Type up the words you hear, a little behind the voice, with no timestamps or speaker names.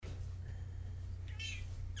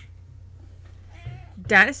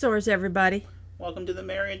Dinosaurs, everybody. Welcome to the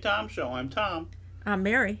Mary and Tom Show. I'm Tom. I'm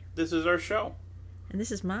Mary. This is our show. And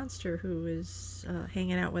this is Monster, who is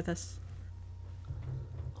hanging out with us.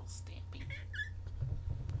 Little stamping.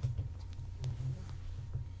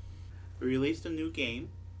 We released a new game,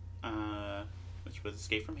 which was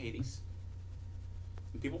Escape from Hades.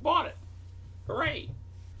 And people bought it. Hooray!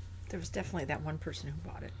 There was definitely that one person who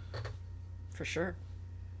bought it. For sure.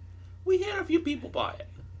 We had a few people buy it.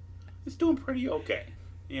 It's doing pretty okay.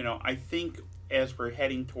 You know, I think as we're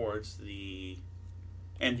heading towards the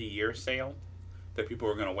end of year sale, that people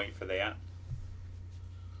are going to wait for that.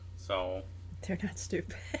 So... They're not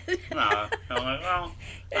stupid. I'm like, well...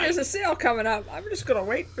 There's a sale coming up. I'm just going to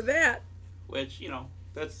wait for that. Which, you know,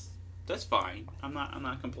 that's fine. I'm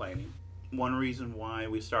not complaining. One reason why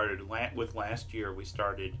we started with last year, we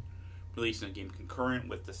started releasing a game concurrent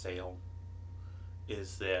with the sale,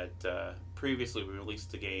 is that previously we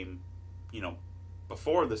released the game, you know,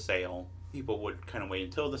 before the sale. People would kind of wait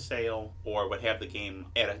until the sale, or would have the game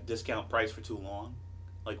at a discount price for too long.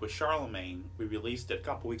 Like with Charlemagne, we released it a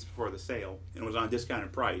couple weeks before the sale, and it was on a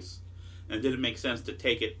discounted price. And it didn't make sense to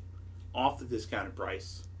take it off the discounted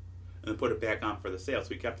price and then put it back on for the sale. So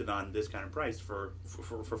we kept it on discounted price for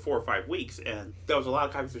 4 or 5 weeks. And there was a lot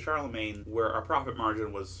of copies of Charlemagne where our profit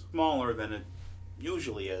margin was smaller than it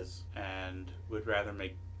usually is, and would rather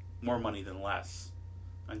make more money than less.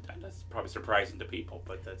 And that's probably surprising to people,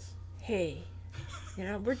 but that's... Hey, you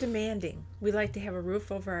know, we're demanding. We like to have a roof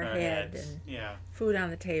over our head heads. and food on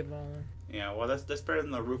the table. Yeah, well, that's better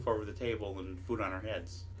than the roof over the table and food on our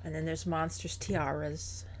heads. And then there's Monster's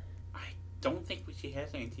tiaras. I don't think she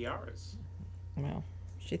has any tiaras. Well,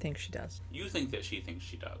 she thinks she does. You think that she thinks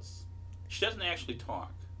she does. She doesn't actually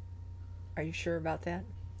talk. Are you sure about that?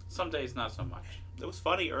 Some days, not so much. It was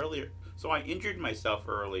funny earlier. So I injured myself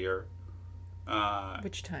earlier.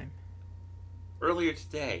 Which time? Earlier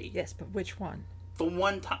today. Yes, but which one? The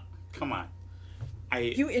one time. Come on.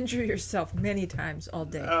 You injure yourself many times all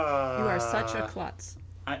day. You are such a klutz.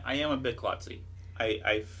 I am a bit klutzy.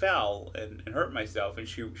 I fell and hurt myself, and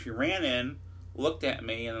she ran in, looked at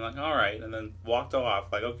me, and I'm like, all right, and then walked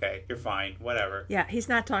off, like, okay, you're fine, whatever. Yeah, he's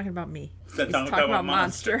not talking about me. He's talking about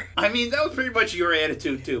Monster. I mean, that was pretty much your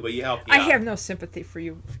attitude, too, but you helped me out. I have no sympathy for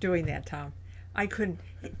you for doing that, Tom. I couldn't.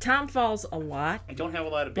 Tom falls a lot. I don't have a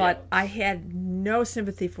lot of balance. But I had no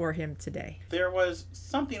sympathy for him today. There was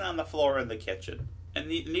something on the floor in the kitchen, and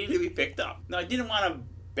it needed to be picked up. Now, I didn't want to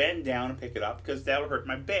bend down and pick it up, because that would hurt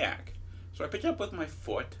my back. So I picked it up with my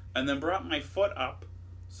foot, and then brought my foot up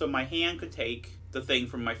so my hand could take the thing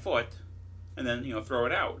from my foot, and then, you know, throw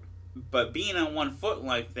it out. But being on one foot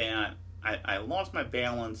like that, I lost my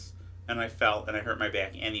balance, and I fell, and I hurt my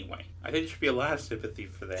back anyway. I think there should be a lot of sympathy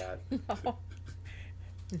for that.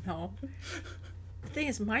 No. The thing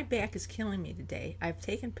is, my back is killing me today. I've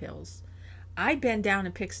taken pills. I bend down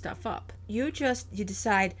and pick stuff up. You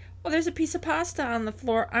decide, well, there's a piece of pasta on the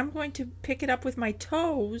floor. I'm going to pick it up with my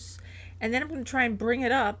toes, and then I'm going to try and bring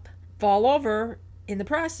it up, fall over in the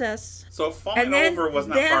process. So falling over was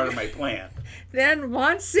not part of my plan. Then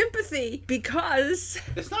want sympathy, because...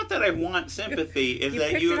 It's not that I want sympathy. It's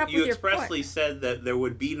that you expressly said that there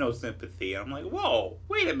would be no sympathy. I'm like, whoa,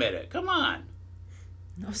 wait a minute, come on.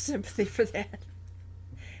 No sympathy for that.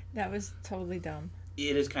 That was totally dumb.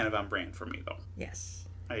 It is kind of on brand for me, though. Yes.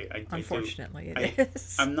 Unfortunately, it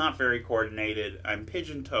is. I'm not very coordinated. I'm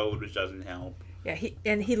pigeon-toed, which doesn't help. Yeah,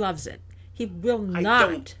 he loves it. He will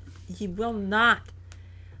not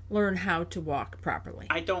learn how to walk properly.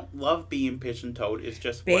 I don't love being pigeon-toed. It's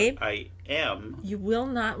just Babe, what I am. You will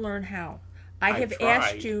not learn how. I have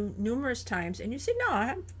asked you numerous times, and you say,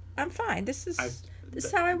 no, I'm fine. This is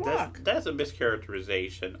how I walk. That's a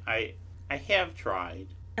mischaracterization. I have tried.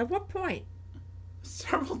 At what point?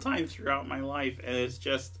 Several times throughout my life, and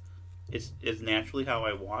it's naturally how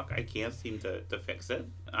I walk. I can't seem to fix it.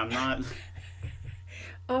 I'm not...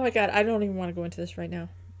 Oh my God, I don't even want to go into this right now.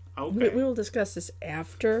 Okay. We will discuss this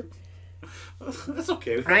after. That's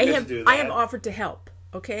okay. I have offered to help,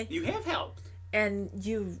 okay? You have helped. And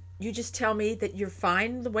you just tell me that you're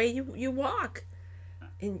fine the way you walk.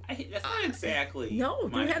 And that's not exactly. No,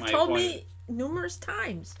 you have told me numerous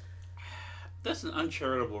times. That's an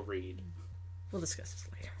uncharitable read. We'll discuss this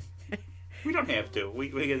later. We don't have to. We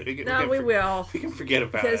will. We can forget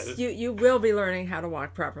about it. Because you will be learning how to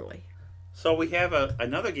walk properly. So we have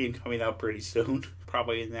another game coming out pretty soon,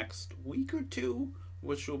 probably next week or two,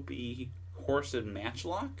 which will be Horse and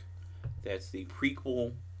Matchlock. That's the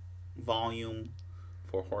prequel volume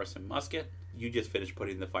for Horse and Musket. You just finished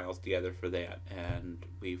putting the files together for that, and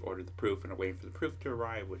we've ordered the proof and are waiting for the proof to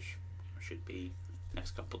arrive, which should be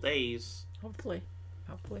next couple days. Hopefully.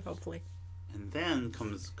 And then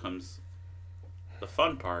comes the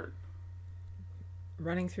fun part.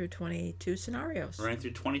 Running through 22 scenarios. Running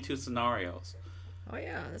through 22 scenarios. Oh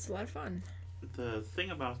yeah, that's a lot of fun. The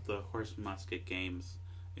thing about the horse and musket games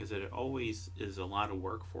is that it always is a lot of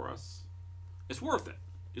work for us. It's worth it.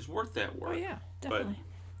 It's worth that work. Oh yeah, definitely.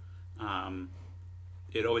 But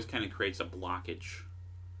it always kind of creates a blockage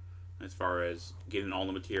as far as getting all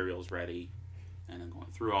the materials ready and then going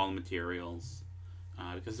through all the materials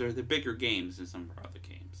because they're the bigger games than some of our other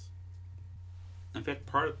games. In fact,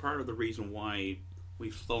 part of the reason why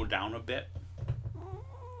we've slowed down a bit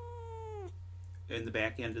in the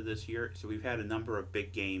back end of this year, so we've had a number of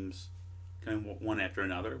big games kind of one after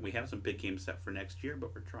another. We have some big games set for next year,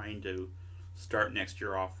 but we're trying to start next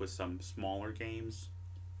year off with some smaller games.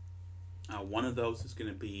 One of those is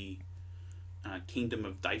going to be Kingdom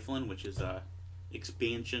of Dyflin, which is a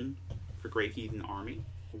expansion for Great Heathen Army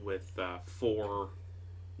with 4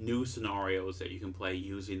 new scenarios that you can play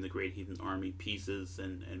using the Great Heathen Army pieces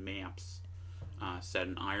and maps set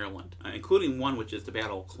in Ireland, including one which is the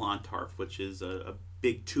Battle of Clontarf, which is a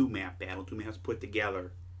big 2-map battle, 2 maps put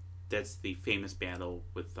together. That's the famous battle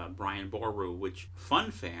with Brian Boru, which, fun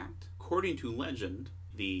fact, according to legend,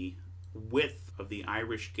 the width of the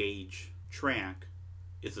Irish gauge track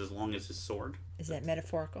is as long as his sword. Is that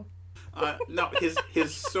metaphorical? No,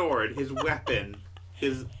 his sword, his weapon,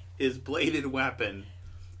 his bladed weapon.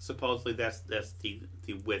 Supposedly, that's the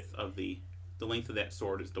width of the length of that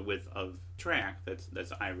sword is the width of track.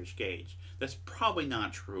 That's Irish gauge. That's probably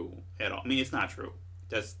not true at all. I mean, it's not true.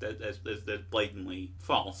 That's blatantly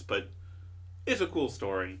false. But it's a cool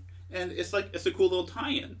story, and it's a cool little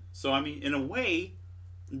tie-in. So I mean, in a way,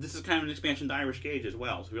 this is kind of an expansion to Irish Gauge as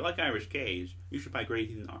well. So if you like Irish Gauge, you should buy Great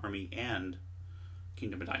Heathen Army and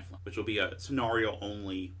Kingdom of Dyflin, which will be a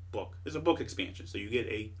scenario-only book. It's a book expansion, so you get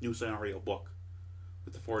a new scenario book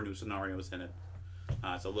with the 4 new scenarios in it.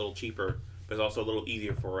 It's a little cheaper, but it's also a little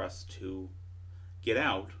easier for us to get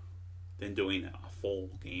out than doing a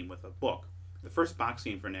full game with a book. The first box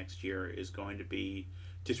game for next year is going to be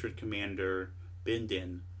District Commander Binh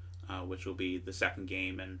Dinh, which will be the second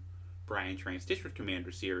game in Brian Train's District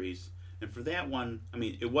Commander series. And for that one, I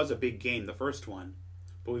mean, it was a big game, the first one,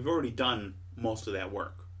 but we've already done most of that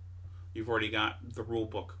work. You've already got the rule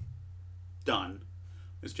book done.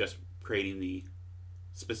 It's just creating the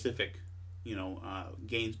specific,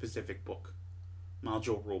 game-specific book,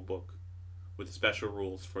 module rule book, with the special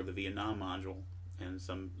rules for the Vietnam module and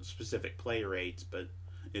some specific player aids, but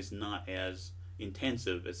it's not as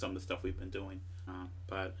intensive as some of the stuff we've been doing.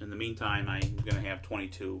 But in the meantime, I'm going to have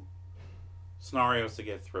 22 scenarios to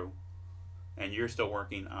get through, and you're still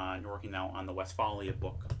working now on the Westphalia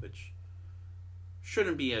book, which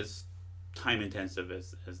shouldn't be as time intensive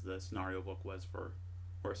as the scenario book was for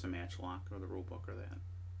Horse and Matchlock or the rule book or that.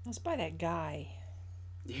 That's by that guy.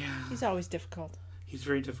 Yeah, He's always difficult. he's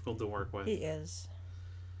very difficult to work with. He is.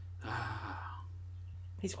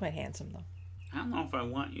 He's quite handsome, though. I don't know if I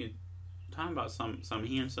want you talking about some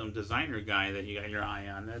handsome designer guy that you got your eye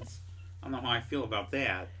on. I don't know how I feel about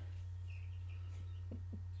that.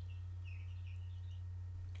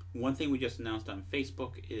 One thing we just announced on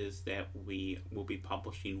Facebook is that we will be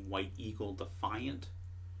publishing White Eagle Defiant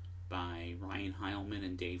by Ryan Heilman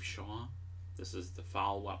and Dave Shaw. This is the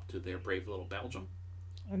follow-up to their Brave Little Belgium.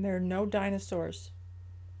 And there are no dinosaurs.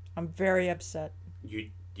 I'm very upset. You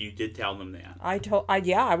did tell them that.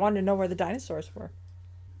 I wanted to know where the dinosaurs were.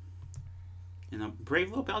 And Brave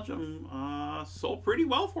Little Belgium sold pretty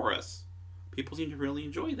well for us. People seem to really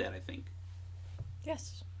enjoy that, I think.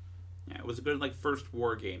 Yes. Yeah, it was a good first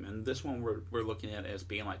war game, and this one we're looking at as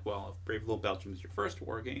being well, if Brave Little Belgium is your first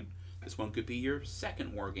war game, this one could be your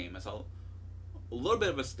second war game. It's a little bit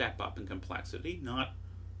of a step up in complexity, not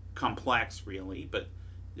complex really, but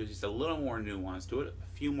there's just a little more nuance to it,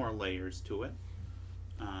 a few more layers to it.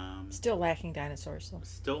 Still lacking dinosaurs, though.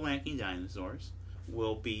 Still lacking dinosaurs.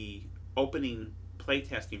 We'll be opening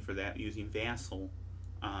playtesting for that using Vassal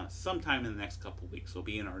sometime in the next couple of weeks. It'll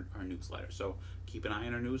be in our newsletter. So keep an eye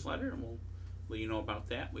on our newsletter, and we'll let you know about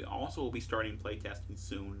that. We also will be starting playtesting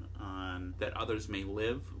soon on That Others May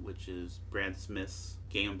Live, which is Brad Smith's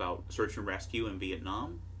game about search and rescue in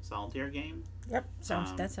Vietnam, solitaire game. Yep,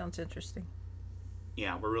 that sounds interesting.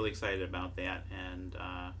 Yeah, we're really excited about that, and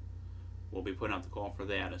we'll be putting out the call for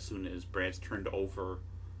that as soon as Brad's turned over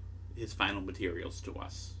his final materials to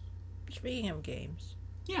us. Speaking of games,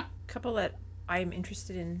 yeah, a couple that I'm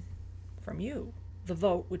interested in from you. The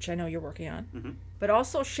Vote, which I know you're working on, mm-hmm. but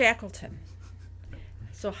also Shackleton.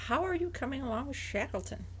 So how are you coming along with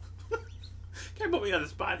Shackleton? Can't put me on the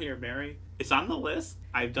spot here, Mary. It's on the list.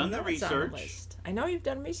 I've done the research. It's on the list. I know you've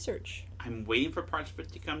done research. I'm waiting for parts of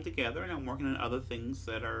it to come together, and I'm working on other things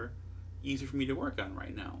that are easier for me to work on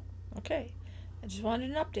right now. Okay. I just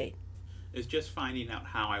wanted an update. It's just finding out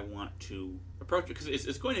how I want to approach it, because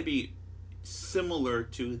it's going to be similar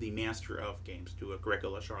to the Master of games, to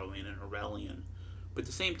Agricola, Charlemagne, and Aurelian. But at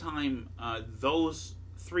the same time, those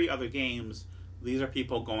 3 other games, these are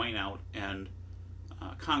people going out and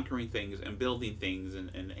conquering things and building things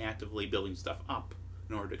and actively building stuff up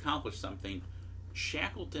in order to accomplish something.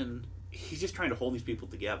 Shackleton, he's just trying to hold these people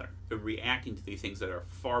together and reacting to these things that are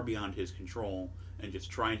far beyond his control and just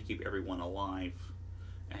trying to keep everyone alive.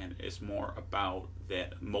 And it's more about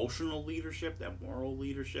that emotional leadership, that moral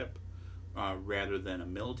leadership, rather than a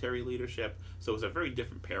military leadership. So it's a very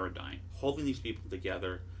different paradigm, holding these people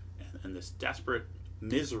together and this desperate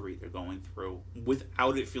misery they're going through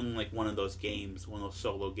without it feeling like one of those games, one of those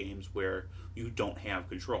solo games where you don't have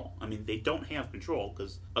control. I mean, they don't have control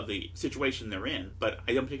because of the situation they're in, but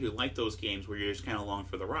I don't particularly like those games where you're just kind of along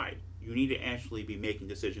for the ride. You need to actually be making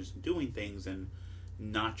decisions and doing things and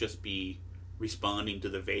not just be responding to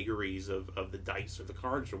the vagaries of the dice or the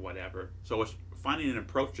cards or whatever. So it's finding an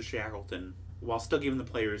approach to Shackleton while still giving the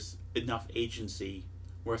players enough agency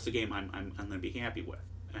where it's the game I'm going to be happy with.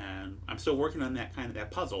 And I'm still working on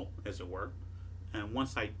that puzzle, as it were. And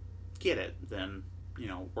once I get it, then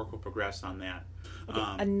work will progress on that.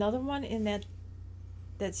 Okay, another one in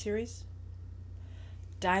that series.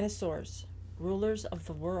 Dinosaurs, rulers of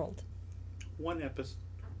the world. One episode.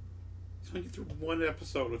 So I get through one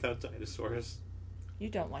episode without dinosaurs. You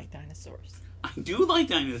don't like dinosaurs. I do like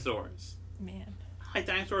dinosaurs. Man, I like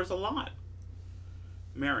dinosaurs a lot.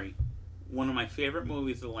 Mary, one of my favorite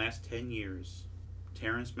movies of the last 10 years.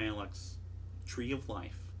 Terrence Malick's Tree of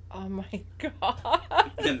Life. Oh my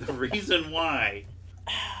god. And the reason why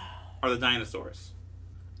are the dinosaurs.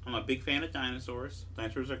 I'm a big fan of dinosaurs.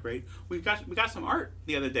 Dinosaurs are great. We got some art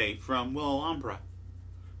the other day from Will Alhambra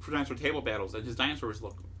for dinosaur table battles, and his dinosaurs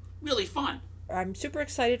look really fun. I'm super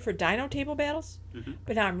excited for dino table battles, Mm-hmm.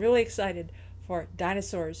 but now I'm really excited for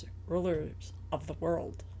dinosaurs, rulers of the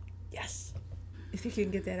world. Yes. You think you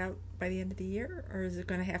can get that out by the end of the year, or is it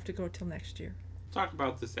going to have to go till next year? Talk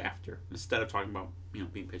about this after, instead of talking about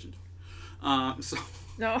being pigeon-toed.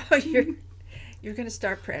 No, you're going to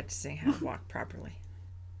start practicing how to walk properly.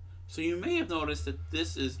 So you may have noticed that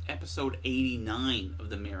this is episode 89 of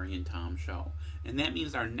the Mary and Tom Show, and that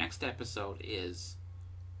means our next episode is,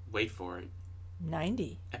 wait for it,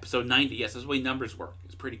 90. Episode 90. Yes, that's the way numbers work.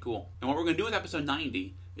 It's pretty cool. And what we're going to do with episode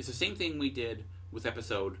 90 is the same thing we did with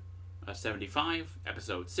episode 75,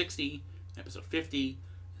 episode 60, episode 50,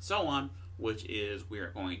 and so on, which is we are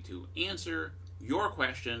going to answer your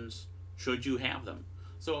questions should you have them.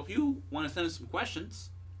 So if you want to send us some questions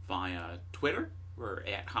via Twitter, we're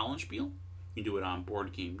at Hollandspiel. You can do it on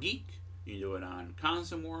Board Game Geek. You can do it on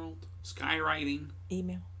Consum World, Skywriting,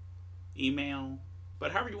 email.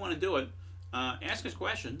 But however you want to do it, ask us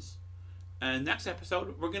questions. And next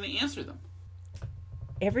episode, we're going to answer them.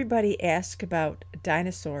 Everybody ask about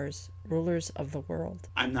dinosaurs, rulers of the world.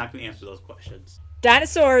 I'm not going to answer those questions.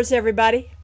 Dinosaurs, everybody.